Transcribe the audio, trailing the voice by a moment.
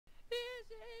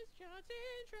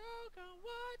Come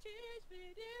watch his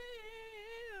video.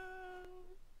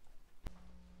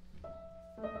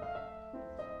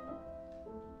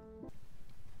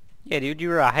 Yeah, dude, you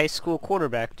were a high school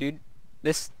quarterback, dude.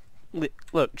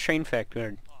 Look, train fact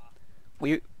nerd.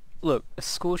 Look, a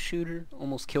school shooter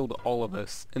almost killed all of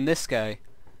us, and this guy,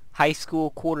 high school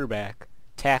quarterback,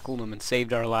 tackled him and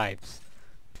saved our lives.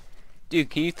 Dude,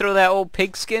 can you throw that old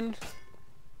pigskin? Hey,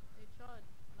 CHUD,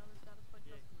 another satisfied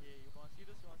customer. Yeah, you wanna see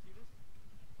this? You wanna see this?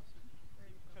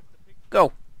 Chuck the pig.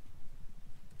 Go.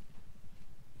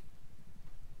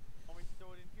 Want me to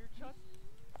throw it in here, Chuck?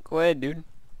 Go ahead, dude.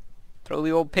 Throw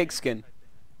the old pigskin.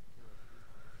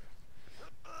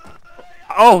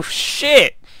 Oh,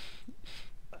 shit!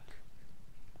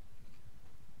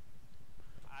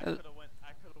 I could've went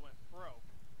pro,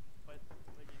 but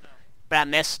you know. But I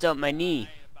messed up my knee. I ain't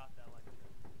about that like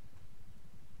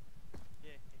that.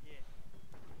 Yeah.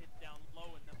 Hit down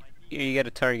low and then my knee Here, you got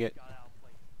a target. got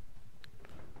outplayed.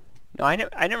 No,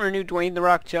 I never knew Dwayne "The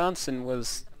Rock" Johnson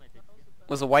was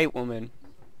a white woman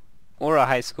or a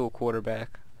high school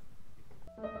quarterback.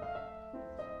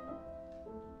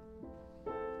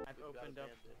 I've opened up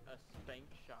a spank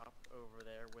shop over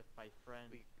there with my friend.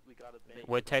 We got a band.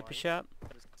 What type of shop?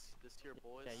 This here,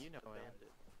 boys. Yeah, you know the it.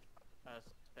 bandit. A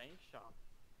spank shop.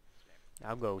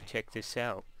 I'll go check this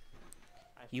out.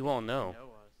 I You think all know. us.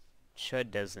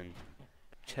 CHUD doesn't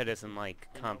like You know my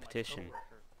competition.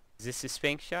 coworker. Is this a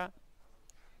spank shop?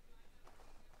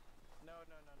 No.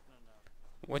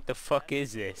 What the fuck That's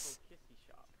is a little this? kissy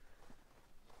shop.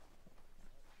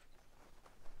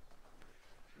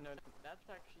 No, that's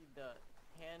actually the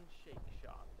handshake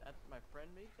shop. That's my friend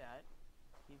made that.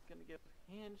 He's gonna give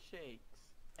handshakes.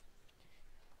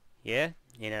 Yeah?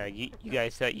 You know, you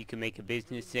guys thought you could make a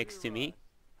business next to me?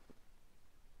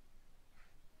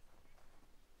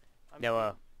 I'm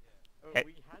No, kidding. eh,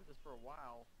 We had this for a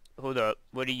while. Hold up.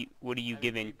 What are you I mean,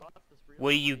 giving? we bought this real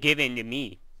What are you estate. giving to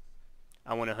me?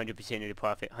 I want 100% of the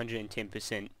profit.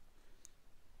 110%.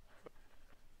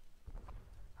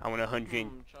 I want 100.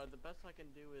 Chud, the best I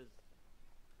can do is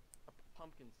a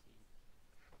pumpkin seed.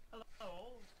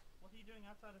 Hello, what are you doing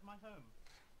outside of my home?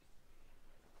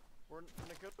 We're Don't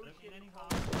get negotiating. any harm.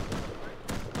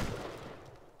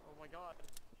 Oh my god.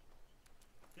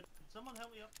 Could someone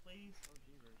help me up, please? Oh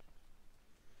Jesus.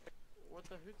 What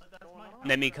the hoot's That's going my on? house.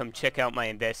 Let me come check out my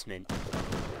investment. Oh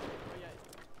yeah,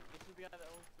 this is the guy that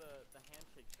owns the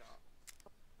handshake shop.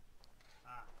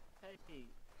 Ah, Hey,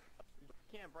 you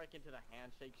can't break into the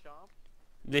handshake shop.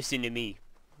 Listen to me,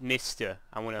 mister.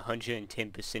 I want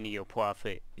 110% of your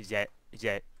profit. Is that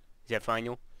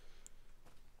final?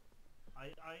 I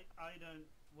don't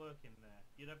work in there.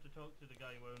 You'd have to talk to the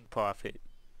guy who owns. Profit.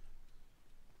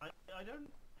 I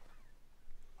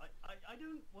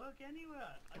don't work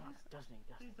anywhere.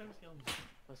 Please don't kill me.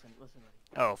 Listen, buddy.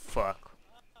 Oh, fuck.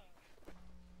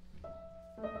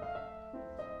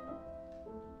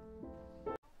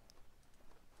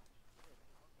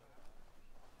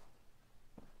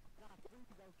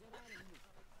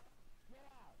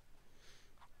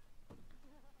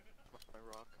 My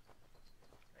rock.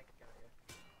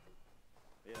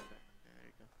 Yeah, there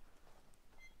you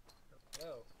go.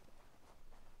 Oh.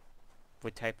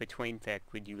 What type of Twain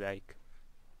fact would you like?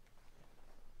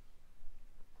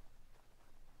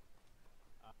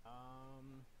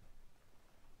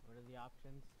 What are the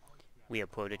options? We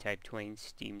have prototype Twains,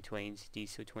 steam Twains,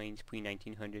 diesel Twains,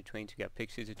 pre-1900 Twains. We got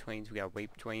pictures of Twains. We got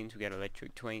vape Twains. We got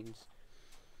electric Twains.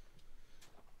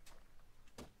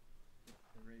 The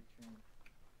rape train.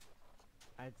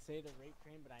 I'd say the rape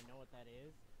train, but I know what that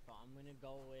is. So I'm gonna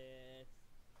go with.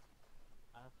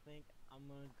 I think I'm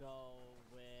gonna go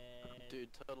with. Dude,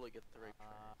 totally get the rape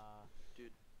train.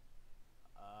 Dude.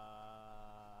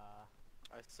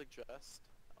 I suggest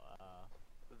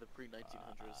the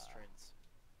pre-1900s trains.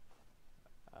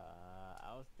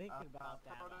 I was thinking about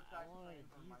that. But I wanted a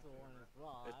diesel one as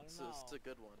well. I don't know. It's a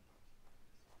good one.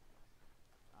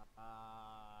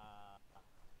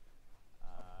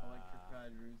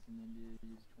 Electrified routes in India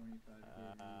use 25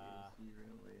 kV AC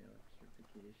railway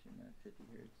electrification at 50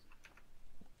 hertz.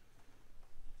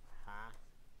 Huh?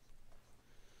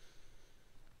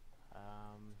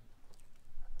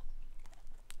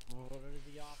 What are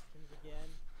the options again?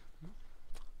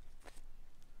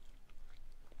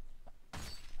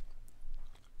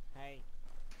 Hey.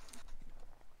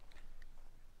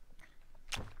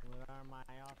 What are my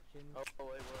options? Oh wait,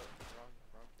 what?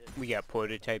 Wrong hit. We got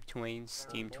prototype Twains,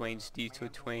 steam Twains, diesel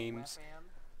Twains.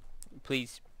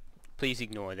 Please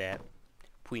ignore that.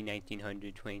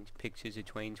 Pre-1900 Twains, pictures of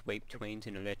Twains, vape Twains,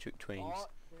 and electric Twains.